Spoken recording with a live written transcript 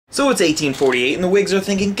So it's 1848, and the Whigs are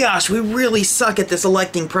thinking, gosh, we really suck at this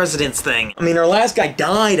electing presidents thing. I mean, our last guy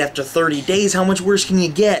died after 30 days, how much worse can you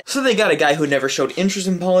get? So they got a guy who never showed interest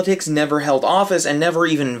in politics, never held office, and never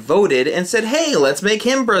even voted, and said, hey, let's make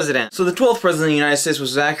him president. So the 12th president of the United States was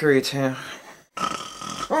Zachary Taylor.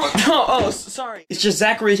 Sorry. It's just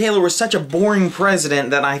Zachary Taylor was such a boring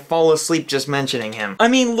president that I fall asleep just mentioning him. I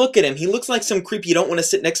mean, look at him. He looks like some creep you don't want to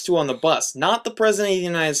sit next to on the bus. Not the president of the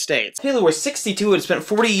United States. Taylor was 62 and had spent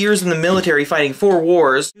 40 years in the military fighting 4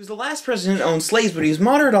 wars. He was the last president to own slaves, but he was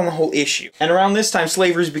moderate on the whole issue. And around this time,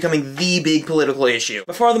 slavery was becoming the big political issue.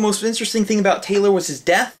 By far the most interesting thing about Taylor was his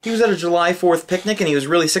death. He was at a July 4th picnic and he was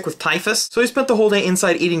really sick with typhus, so he spent the whole day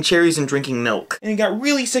inside eating cherries and drinking milk. And he got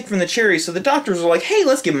really sick from the cherries, so the doctors were like, hey,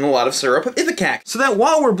 let's give him a lot of syrup of ipecac, so that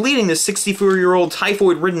while we're bleeding this 64-year-old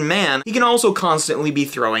typhoid-ridden man, he can also constantly be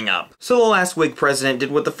throwing up. So the last Whig president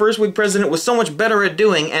did what the first Whig president was so much better at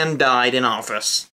doing and died in office.